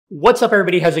What's up,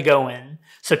 everybody? How's it going?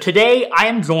 So today I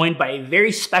am joined by a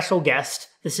very special guest.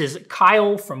 This is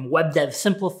Kyle from Web Dev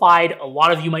Simplified. A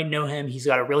lot of you might know him. He's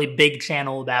got a really big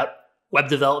channel about web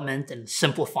development and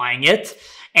simplifying it.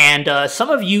 And some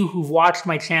of you who've watched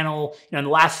my channel in the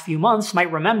last few months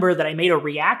might remember that I made a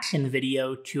reaction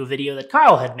video to a video that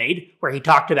Kyle had made where he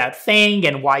talked about Fang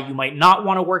and why you might not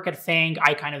want to work at Fang.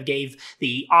 I kind of gave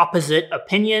the opposite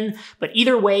opinion, but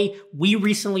either way, we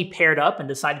recently paired up and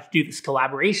decided to do this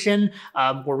collaboration.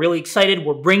 We're really excited.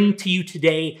 We're bringing to you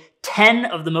today 10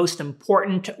 of the most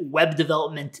important web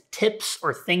development tips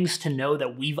or things to know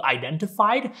that we've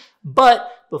identified. But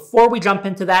before we jump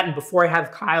into that and before I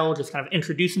have Kyle just kind of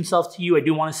introduce himself to you, I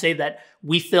do want to say that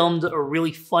we filmed a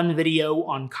really fun video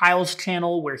on Kyle's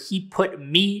channel where he put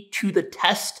me to the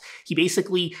test. He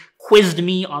basically quizzed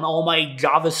me on all my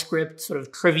JavaScript sort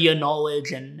of trivia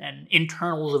knowledge and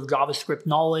internals of JavaScript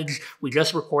knowledge. We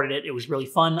just recorded it. It was really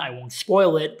fun. I won't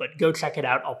spoil it, but go check it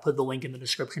out. I'll put the link in the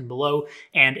description below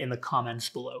and in the comments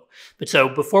below. But so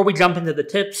before we jump into the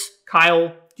tips, Kyle,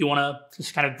 do you want to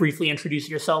just kind of briefly introduce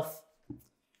yourself?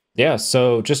 Yeah,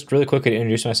 so just really quickly to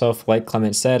introduce myself, like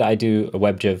Clement said, I do a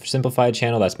Web Dev Simplified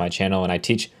channel. That's my channel, and I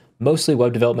teach mostly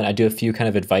web development. I do a few kind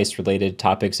of advice-related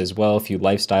topics as well, a few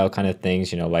lifestyle kind of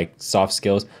things, like soft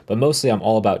skills. But mostly I'm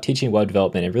all about teaching web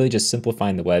development and really just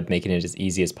simplifying the web, making it as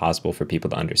easy as possible for people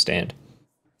to understand.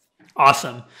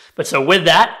 Awesome. But so with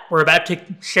that, we're about to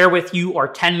share with you our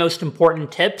 10 most important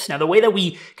tips. Now, the way that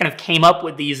we kind of came up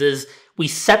with these is we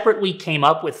separately came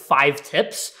up with 5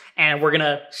 tips, and we're going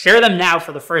to share them now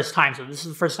for the first time. So this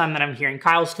is the first time that I'm hearing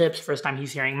Kyle's tips, first time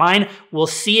he's hearing mine. We'll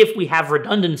see if we have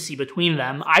redundancy between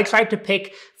them. I tried to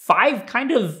pick 5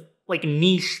 kind of like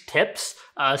niche tips,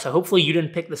 so hopefully you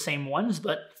didn't pick the same ones,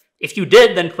 but if you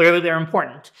did, then clearly they're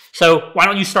important. So why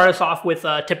don't you start us off with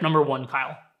tip number 1,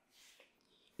 Kyle?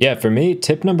 Yeah, for me,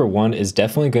 tip number 1 is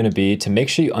definitely going to be to make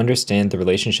sure you understand the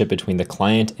relationship between the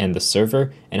client and the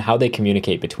server and how they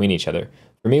communicate between each other.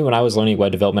 For me, when I was learning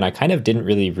web development, I kind of didn't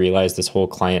really realize this whole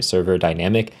client-server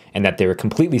dynamic and that they were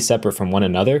completely separate from one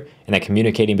another and that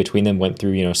communicating between them went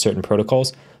through, certain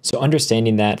protocols. So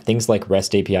understanding that, things like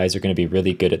REST APIs are going to be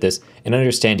really good at this, and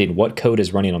understanding what code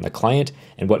is running on the client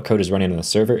and what code is running on the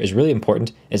server is really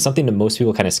important. It's something that most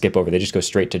people kind of skip over. They just go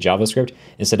straight to JavaScript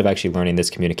instead of actually learning this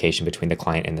communication between the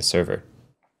client and the server.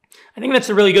 I think that's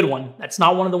a really good one. That's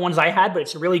not one of the ones I had, but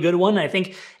it's a really good one. I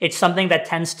think it's something that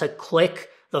tends to click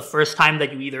the first time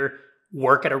that you either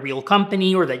work at a real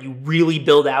company or that you really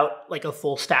build out like a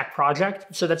full stack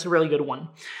project. So that's a really good one.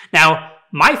 Now,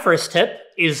 my first tip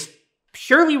is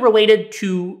purely related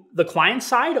to the client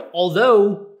side,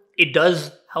 although it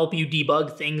does help you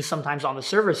debug things sometimes on the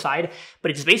server side,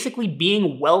 but it's basically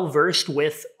being well-versed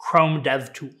with Chrome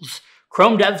DevTools.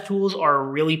 Chrome DevTools are a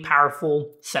really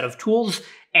powerful set of tools,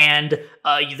 and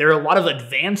there are a lot of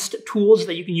advanced tools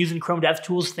that you can use in Chrome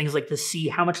DevTools, things like to see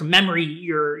how much memory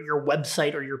your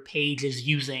website or your page is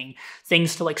using,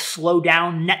 things to like slow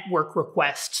down network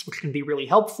requests, which can be really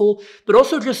helpful, but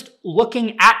also just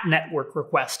looking at network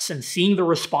requests and seeing the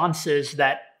responses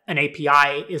that an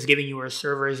API is giving you or a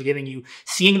server is giving you,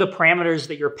 seeing the parameters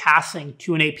that you're passing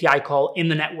to an API call in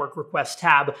the network request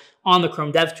tab on the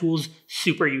Chrome DevTools,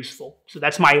 super useful. So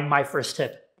that's my first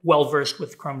tip, well-versed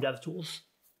with Chrome DevTools.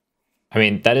 I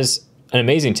mean, that is an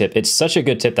amazing tip. It's such a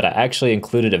good tip that I actually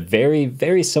included a very,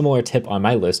 very similar tip on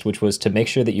my list, which was to make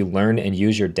sure that you learn and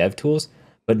use your dev tools,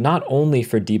 but not only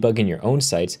for debugging your own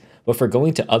sites, but for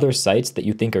going to other sites that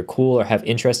you think are cool or have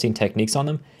interesting techniques on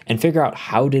them and figure out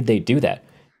how did they do that.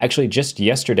 Actually, just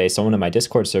yesterday, someone on my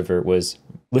Discord server was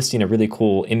listing a really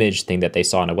cool image thing that they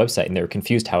saw on a website, and they were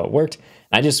confused how it worked.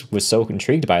 And I just was so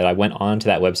intrigued by it. I went on to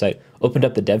that website, opened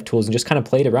up the dev tools, and just kind of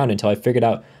played around until I figured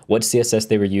out what CSS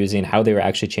they were using, how they were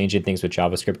actually changing things with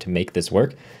JavaScript to make this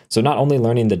work. So not only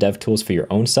learning the dev tools for your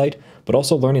own site, but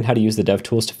also learning how to use the dev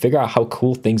tools to figure out how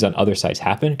cool things on other sites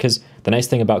happen. Because the nice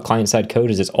thing about client-side code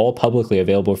is it's all publicly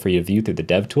available for you to view through the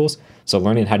dev tools. So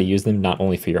learning how to use them not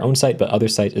only for your own site, but other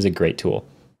sites is a great tool.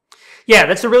 Yeah,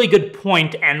 that's a really good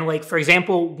point. And like, for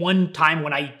example, one time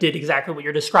when I did exactly what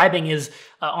you're describing is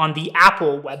on the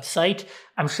Apple website.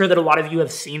 I'm sure that a lot of you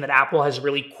have seen that Apple has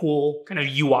really cool kind of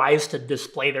UIs to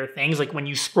display their things. Like when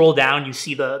you scroll down, you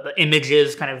see the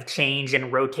images kind of change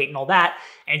and rotate and all that.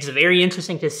 And it's very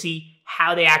interesting to see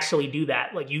how they actually do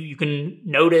that. Like you can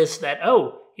notice that,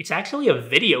 oh, it's actually a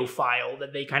video file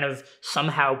that they kind of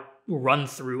somehow run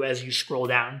through as you scroll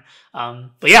down.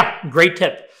 But yeah, great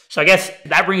tip. So I guess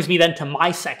that brings me then to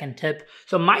my second tip.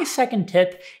 So my second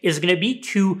tip is going to be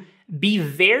to be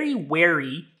very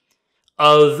wary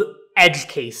of edge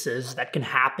cases that can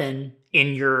happen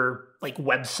in your like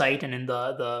website and in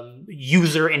the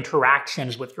user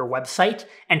interactions with your website,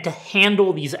 and to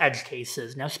handle these edge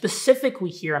cases. Now, specifically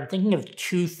here, I'm thinking of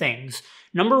two things.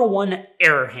 Number one,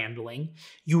 error handling.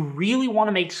 You really want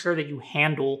to make sure that you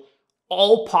handle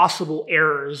all possible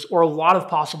errors, or a lot of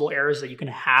possible errors that you can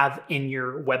have in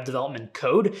your web development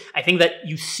code. I think that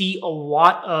you see a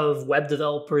lot of web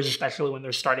developers, especially when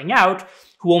they're starting out,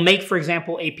 who will make, for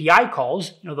example, API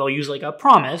calls. They'll use like a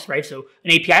promise, right? So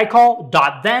an API call,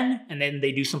 .then, and then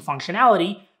they do some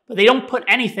functionality, but they don't put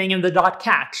anything in the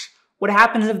 .catch. What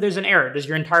happens if there's an error? Does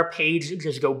your entire page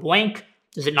just go blank?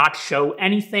 Does it not show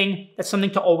anything? That's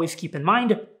something to always keep in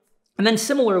mind. And then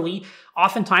similarly,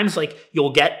 oftentimes like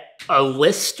you'll get a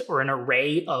list or an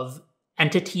array of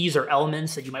entities or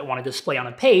elements that you might want to display on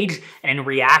a page, and in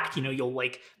React, you'll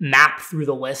like map through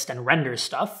the list and render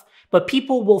stuff. But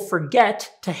people will forget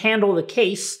to handle the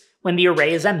case when the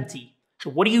array is empty. So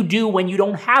what do you do when you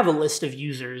don't have a list of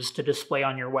users to display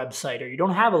on your website, or you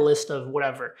don't have a list of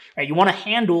whatever, right? You want to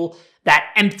handle that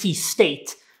empty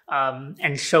state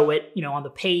and show it, on the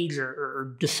page,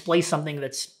 or display something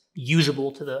that's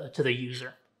usable to the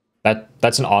user.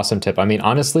 That's an awesome tip. I mean,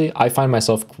 honestly, I find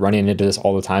myself running into this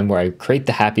all the time where I create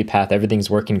the happy path, everything's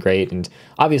working great. And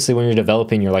obviously when you're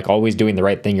developing, you're like always doing the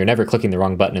right thing. You're never clicking the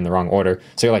wrong button in the wrong order.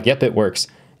 So you're like, yep, it works.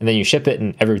 And then you ship it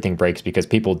and everything breaks because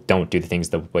people don't do the things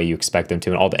the way you expect them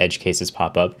to, and all the edge cases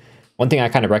pop up. One thing I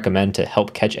kind of recommend to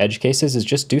help catch edge cases is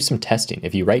just do some testing.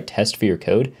 If you write tests for your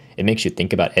code, it makes you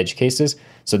think about edge cases.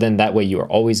 So then that way you are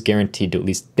always guaranteed to at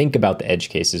least think about the edge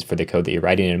cases for the code that you're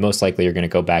writing. And most likely you're going to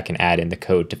go back and add in the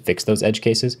code to fix those edge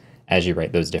cases as you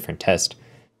write those different tests.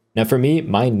 Now for me,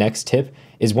 my next tip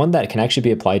is one that can actually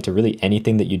be applied to really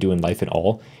anything that you do in life at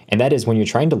all. And that is when you're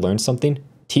trying to learn something,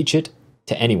 teach it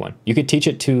to anyone. You could teach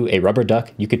it to a rubber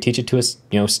duck. You could teach it to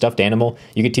a stuffed animal.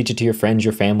 You could teach it to your friends,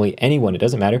 your family, anyone. It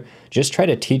doesn't matter. Just try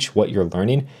to teach what you're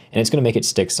learning, and it's going to make it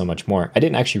stick so much more. I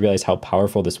didn't actually realize how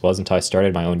powerful this was until I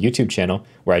started my own YouTube channel,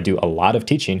 where I do a lot of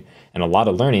teaching and a lot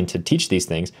of learning to teach these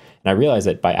things. And I realized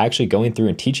that by actually going through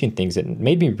and teaching things, it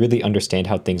made me really understand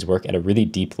how things work at a really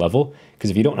deep level. Because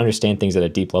if you don't understand things at a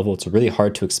deep level, it's really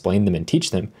hard to explain them and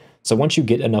teach them. So once you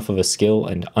get enough of a skill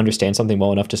and understand something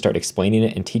well enough to start explaining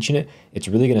it and teaching it, it's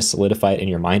really going to solidify it in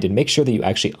your mind and make sure that you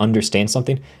actually understand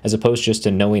something, as opposed just to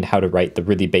knowing how to write the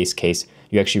really base case.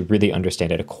 You actually really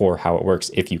understand at a core how it works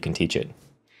if you can teach it.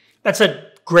 That's a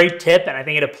great tip, and I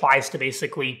think it applies to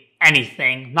basically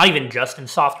anything, not even just in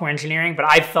software engineering, but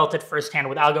I've felt it firsthand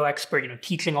with AlgoExpert.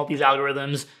 Teaching all these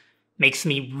algorithms makes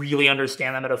me really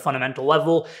understand them at a fundamental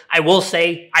level. I will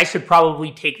say I should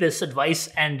probably take this advice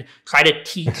and try to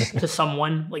teach to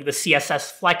someone like the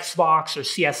CSS flexbox or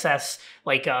CSS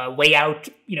layout,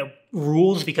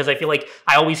 rules, because I feel like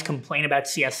I always complain about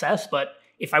CSS. But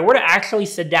if I were to actually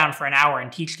sit down for an hour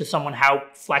and teach to someone how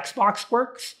flexbox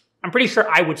works, I'm pretty sure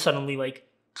I would suddenly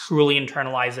truly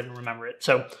internalize it and remember it.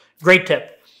 So great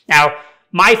tip. Now,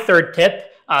 my third tip,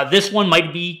 this one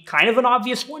might be kind of an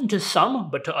obvious one to some,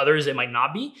 but to others it might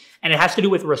not be. And it has to do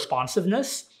with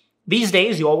responsiveness. These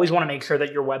days, you always want to make sure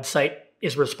that your website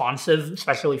is responsive,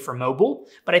 especially for mobile.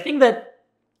 But I think that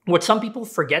what some people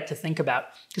forget to think about,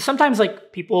 because sometimes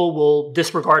people will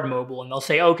disregard mobile and they'll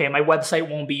say, okay, my website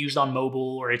won't be used on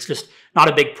mobile, or it's just not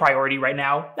a big priority right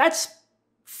now. That's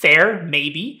fair,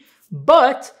 maybe,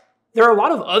 but there are a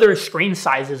lot of other screen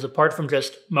sizes apart from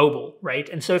just mobile, right?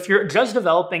 And so if you're just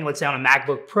developing, let's say on a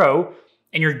MacBook Pro,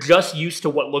 and you're just used to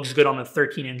what looks good on a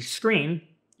 13-inch screen,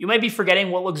 you might be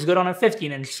forgetting what looks good on a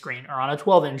 15-inch screen or on a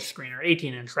 12-inch screen or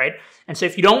 18-inch, right? And so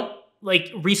if you don't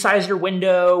resize your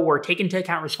window or take into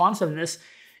account responsiveness,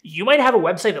 you might have a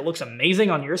website that looks amazing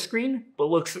on your screen, but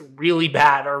looks really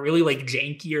bad or really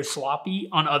janky or sloppy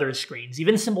on other screens.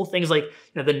 Even simple things like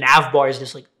the nav bar is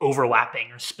just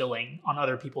overlapping or spilling on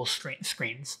other people's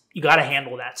screens. You got to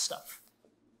handle that stuff.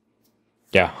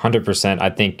 Yeah, 100%. I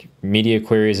think media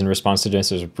queries and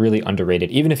responsiveness is really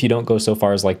underrated. Even if you don't go so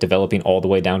far as developing all the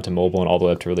way down to mobile and all the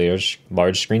way up to really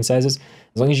large screen sizes,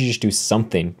 as long as you just do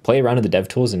something, play around with the dev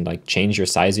tools and change your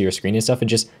size of your screen and stuff and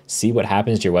just see what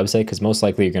happens to your website, because most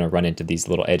likely you're going to run into these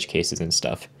little edge cases and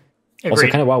stuff. Agreed. Also,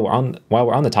 kind of while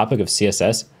we're on the topic of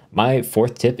CSS, my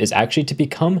fourth tip is actually to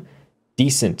become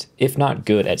decent, if not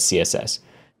good, at CSS.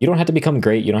 You don't have to become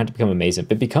great, you don't have to become amazing,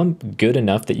 but become good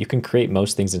enough that you can create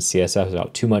most things in CSS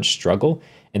without too much struggle.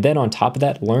 And then on top of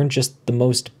that, learn just the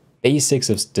most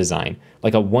basics of design,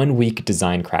 like a 1-week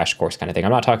design crash course kind of thing.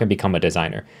 I'm not talking become a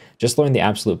designer. Just learn the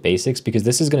absolute basics, because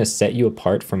this is going to set you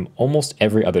apart from almost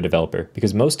every other developer.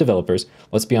 Because most developers,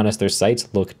 let's be honest, their sites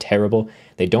look terrible.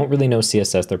 They don't really know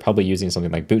CSS. They're probably using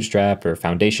something like Bootstrap or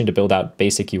Foundation to build out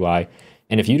basic UI.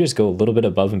 And if you just go a little bit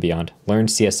above and beyond, learn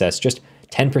CSS, just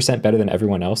 10% better than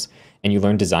everyone else, and you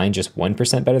learn design just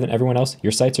 1% better than everyone else,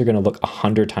 your sites are going to look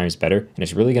 100 times better. And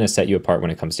it's really going to set you apart when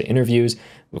it comes to interviews,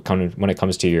 when it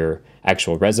comes to your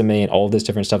actual resume and all of this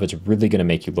different stuff. It's really going to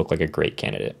make you look like a great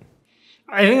candidate.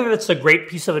 I think that's a great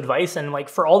piece of advice. And like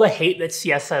for all the hate that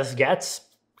CSS gets,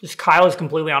 just Kyle is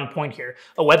completely on point here.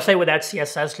 A website without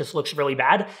CSS just looks really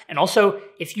bad. And also,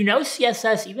 if you know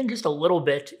CSS even just a little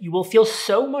bit, you will feel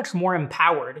so much more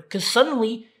empowered because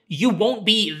suddenly you won't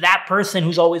be that person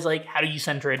who's always like, how do you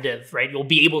center a div, right? You'll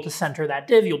be able to center that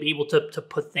div. You'll be able to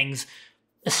put things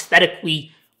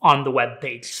aesthetically on the web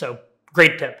page. So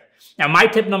great tip. Now, my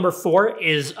tip number 4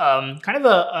 is kind of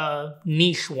a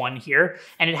niche one here,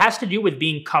 and it has to do with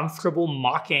being comfortable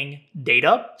mocking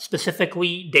data,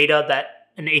 specifically data that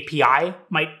an API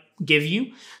might give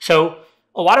you. So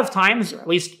a lot of times, or at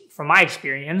least from my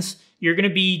experience, you're going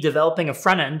to be developing a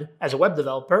front end as a web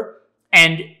developer,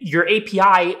 and your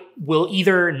API will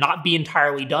either not be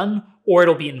entirely done or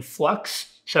it'll be in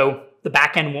flux. So the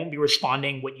backend won't be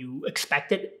responding what you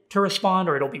expect it to respond,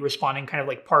 or it'll be responding kind of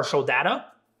like partial data.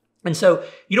 And so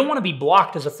you don't want to be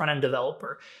blocked as a front-end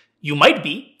developer. You might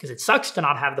be, because it sucks to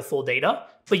not have the full data,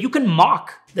 but you can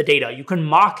mock the data. You can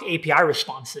mock API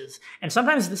responses. And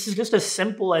sometimes this is just as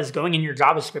simple as going in your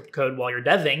JavaScript code while you're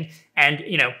deving and,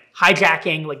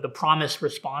 hijacking like the promise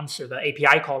response or the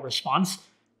API call response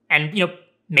and,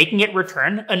 making it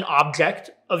return an object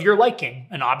of your liking,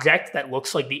 an object that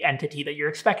looks like the entity that you're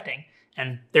expecting.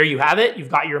 And there you have it. You've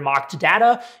got your mocked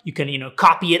data. You can,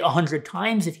 copy it 100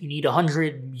 times if you need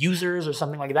 100 users or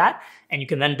something like that. And you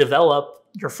can then develop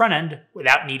your front end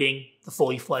without needing the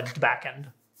fully fledged back end.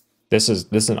 This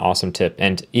is an awesome tip.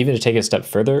 And even to take it a step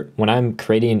further, when I'm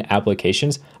creating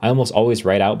applications, I almost always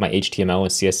write out my HTML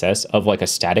and CSS of like a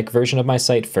static version of my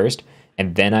site first.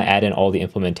 And then I add in all the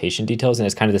implementation details. And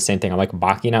it's kind of the same thing. I like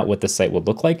mocking out what the site would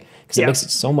look like because it makes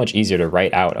it so much easier to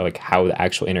write out like how the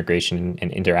actual integration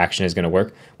and interaction is going to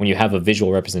work when you have a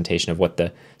visual representation of what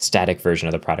the static version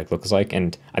of the product looks like.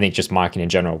 And I think just mocking in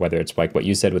general, whether it's like what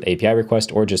you said with API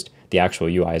request or just the actual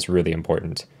UI, is really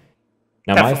important.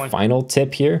 Now, my final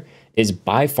tip here is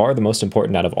by far the most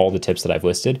important out of all the tips that I've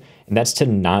listed, and that's to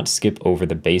not skip over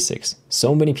the basics.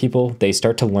 So many people, they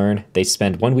start to learn, they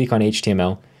spend 1 week on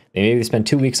HTML, they maybe spend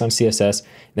 2 weeks on CSS,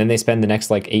 and then they spend the next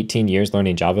like 18 years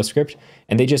learning JavaScript,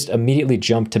 and they just immediately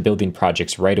jump to building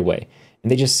projects right away.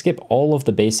 And they just skip all of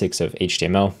the basics of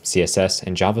HTML, CSS,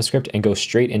 and JavaScript and go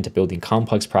straight into building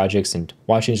complex projects and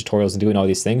watching tutorials and doing all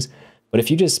these things. But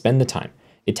if you just spend the time,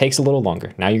 it takes a little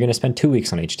longer. Now you're going to spend 2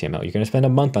 weeks on HTML. You're going to spend a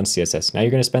month on CSS. Now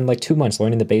you're going to spend like 2 months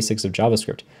learning the basics of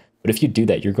JavaScript. But if you do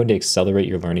that, you're going to accelerate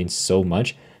your learning so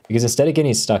much because instead of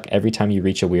getting stuck every time you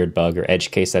reach a weird bug or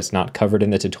edge case that's not covered in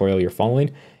the tutorial you're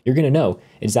following, you're going to know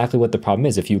exactly what the problem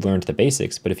is if you learned the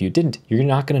basics. But if you didn't, you're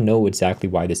not going to know exactly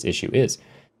why this issue is.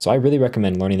 So I really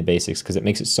recommend learning the basics because it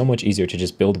makes it so much easier to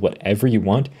just build whatever you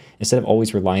want instead of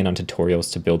always relying on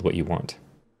tutorials to build what you want.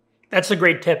 That's a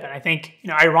great tip. And I think,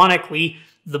 ironically,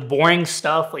 the boring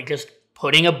stuff, like just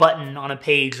putting a button on a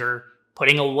page or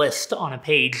putting a list on a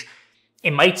page,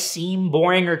 it might seem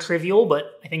boring or trivial,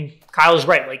 but I think Kyle's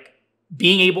right. Like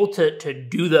being able to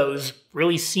do those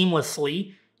really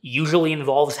seamlessly usually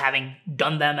involves having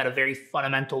done them at a very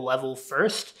fundamental level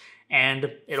first,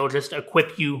 and it'll just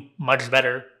equip you much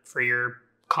better for your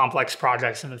complex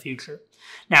projects in the future.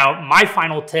 Now, my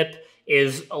final tip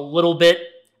is a little bit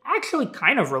actually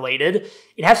kind of related.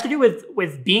 It has to do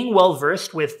with being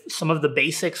well-versed with some of the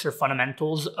basics or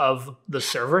fundamentals of the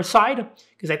server side.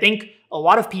 Because I think a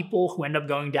lot of people who end up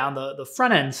going down the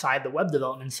front-end side, the web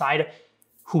development side,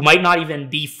 who might not even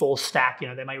be full stack,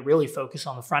 they might really focus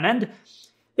on the front end,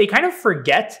 they kind of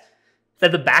forget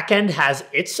that the back end has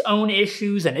its own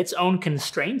issues and its own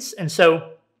constraints. And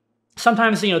so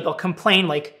sometimes, they'll complain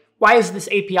like, why is this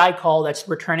API call that's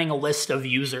returning a list of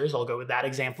users? I'll go with that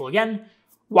example again.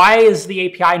 Why is the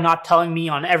API not telling me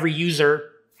on every user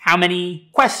how many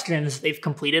questions they've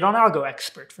completed on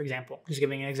AlgoExpert, for example? Just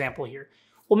giving an example here.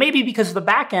 Well, maybe because the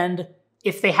backend,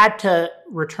 if they had to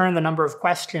return the number of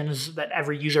questions that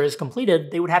every user has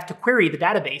completed, they would have to query the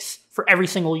database for every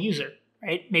single user,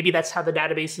 right? Maybe that's how the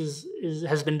database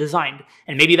has been designed,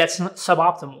 and maybe that's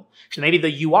suboptimal. So maybe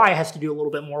the UI has to do a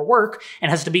little bit more work and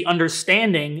has to be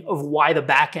understanding of why the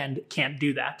backend can't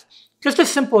do that. Just a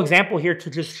simple example here to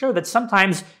just show that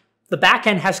sometimes the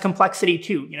backend has complexity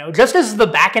too. Just as the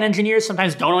backend engineers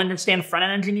sometimes don't understand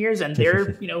front-end engineers and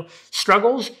their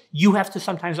struggles, you have to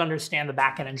sometimes understand the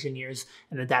backend engineers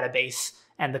and the database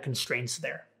and the constraints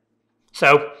there.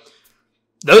 So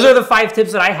those are the 5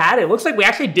 tips that I had. It looks like we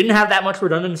actually didn't have that much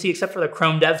redundancy except for the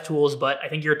Chrome Dev Tools, but I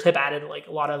think your tip added like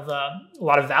a lot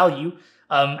of value.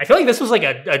 I feel like this was like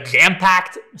a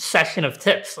jam-packed session of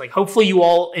tips. Like, hopefully you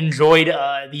all enjoyed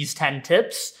these 10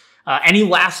 tips. Any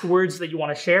last words that you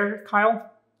want to share, Kyle?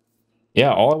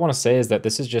 Yeah, all I want to say is that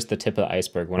this is just the tip of the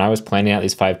iceberg. When I was planning out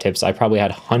these 5 tips, I probably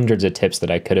had hundreds of tips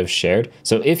that I could have shared.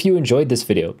 So if you enjoyed this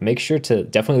video, make sure to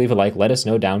definitely leave a like. Let us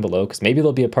know down below, because maybe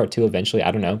there'll be a part 2 eventually.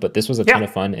 I don't know, but this was a ton of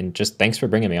fun, and just thanks for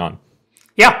bringing me on.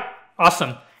 Yeah,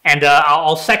 awesome. And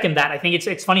I'll second that. I think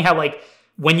it's funny how, like,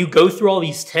 when you go through all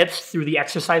these tips, through the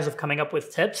exercise of coming up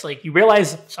with tips, like, you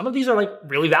realize some of these are like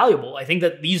really valuable. I think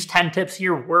that these 10 tips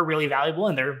here were really valuable,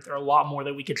 and there are a lot more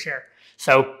that we could share.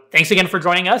 So thanks again for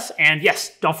joining us. And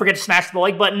yes, don't forget to smash the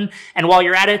like button. And while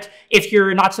you're at it, if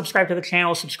you're not subscribed to the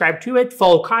channel, subscribe to it.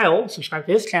 Follow Kyle, subscribe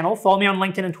to his channel. Follow me on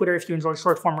LinkedIn and Twitter if you enjoy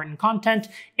short form written content.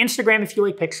 Instagram if you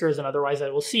like pictures. And otherwise, I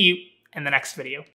will see you in the next video.